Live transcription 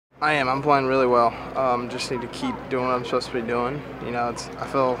I am. I'm playing really well. Just need to keep doing what I'm supposed to be doing. You know, I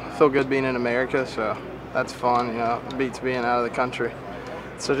feel good being in America, so that's fun. You know, it beats being out of the country.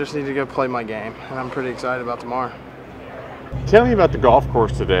 So just need to go play my game, and I'm pretty excited about tomorrow. Tell me about the golf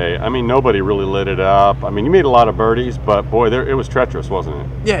course today. I mean, nobody really lit it up. I mean, you made a lot of birdies, but boy, it was treacherous, wasn't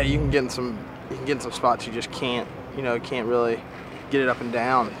it? Yeah, you can get in some spots you just can't really get it up and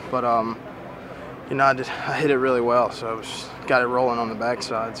down. But you know, I hit it really well, so I got it rolling on the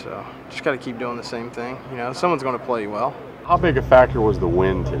backside. So just got to keep doing the same thing. You know, someone's going to play you well. How big a factor was the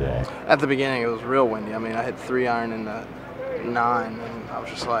wind today? At the beginning, it was real windy. I mean, I hit 3-iron in the 9, and I was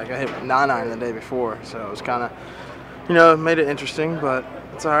just like, I hit 9-iron the day before, so it was kind of, you know, it made it interesting, but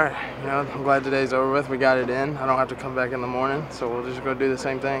it's all right. You know, I'm glad today's over with. We got it in. I don't have to come back in the morning, so we'll just go do the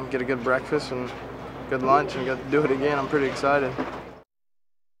same thing, get a good breakfast and good lunch, and go do it again. I'm pretty excited.